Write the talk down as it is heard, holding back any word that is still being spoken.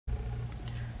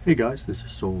Hey guys, this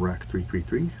is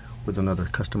SoulRack333 with another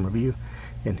custom review,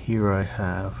 and here I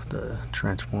have the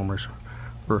Transformers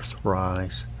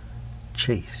Earthrise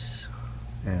Chase,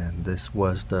 and this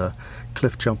was the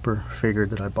cliff jumper figure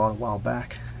that I bought a while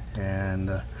back,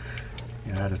 and I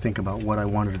had to think about what I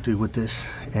wanted to do with this,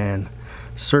 and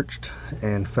searched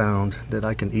and found that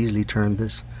I can easily turn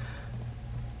this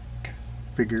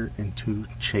figure into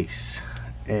Chase.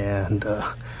 And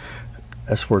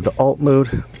as for the alt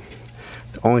mode,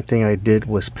 the only thing I did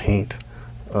was paint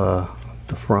the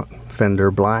front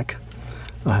fender black.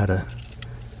 I had to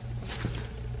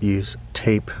use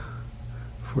tape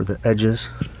for the edges,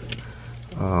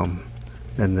 and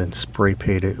then spray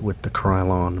paint it with the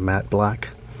Krylon matte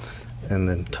black, and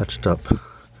then touched up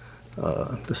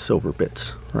the silver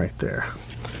bits right there.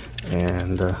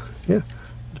 And yeah,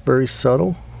 it's very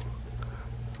subtle,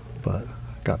 but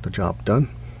got the job done.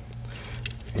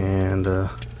 And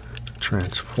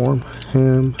transform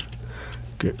him,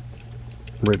 get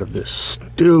rid of this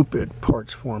stupid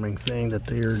parts forming thing that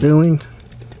they are doing.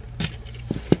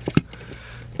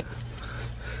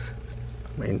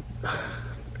 I mean,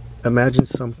 imagine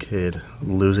some kid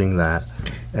losing that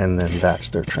and then that's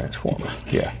their transformer.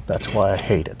 Yeah, that's why I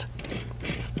hate it.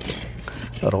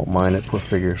 I don't mind it for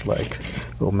figures like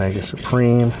Omega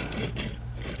Supreme,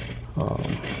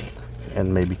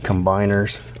 and maybe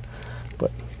combiners,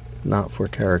 but not for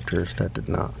characters that did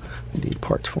not need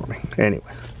parts forming. Anyway,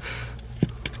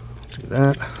 do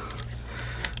that.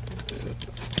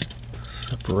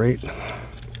 Separate.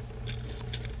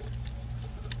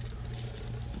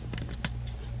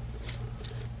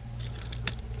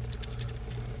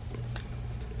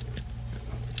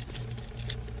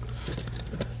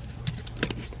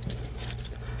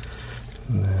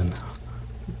 And then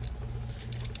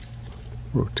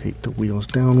rotate the wheels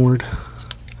downward,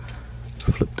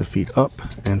 flip the feet up,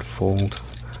 and fold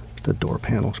the door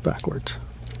panels backwards.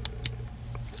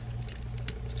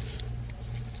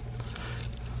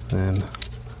 Then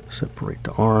separate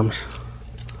the arms,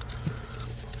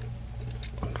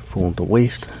 fold the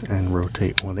waist, and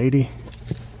rotate 180.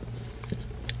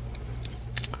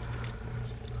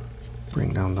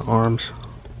 Bring down the arms,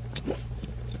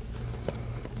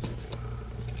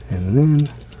 and then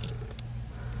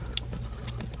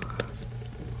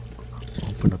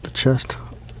open up the chest,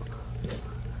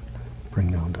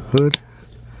 bring down the hood,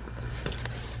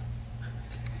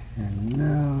 and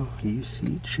now you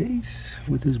see Chase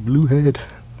with his blue head.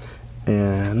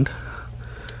 And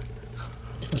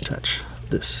attach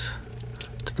this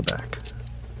to the back.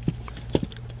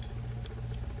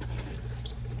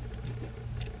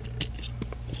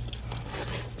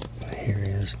 Here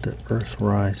is the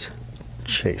Earthrise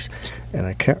Chase, and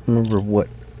I can't remember what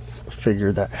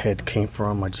figure that head came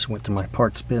from. I just went to my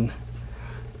parts bin.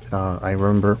 I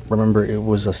remember it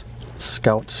was a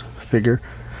Scouts figure.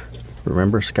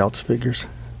 Remember Scouts figures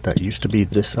that used to be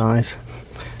this size,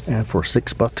 and for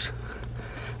 $6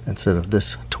 instead of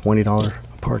this $20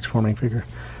 parts forming figure.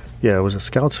 Yeah, it was a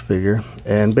Scouts figure,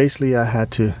 and basically I had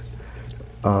to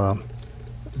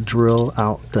drill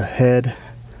out the head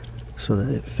so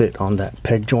that it fit on that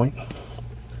peg joint.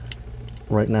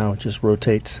 Right now it just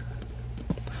rotates,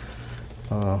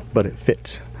 but it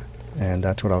fits, and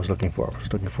that's what I was looking for. I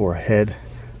was looking for a head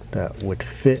that would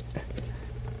fit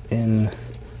in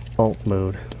alt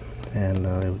mode, and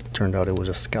it turned out it was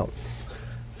a Scout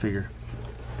figure.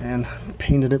 And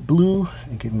painted it blue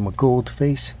and gave him a gold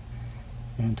face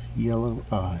and yellow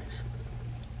eyes.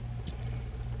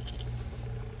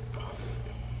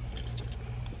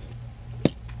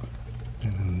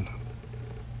 And then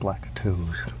black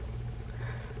toes.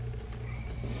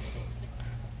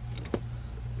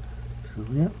 So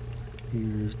yeah,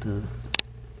 here's the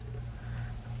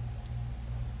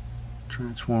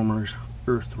Transformers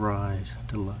Earthrise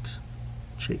Deluxe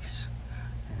Chase.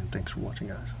 And thanks for watching,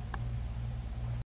 guys.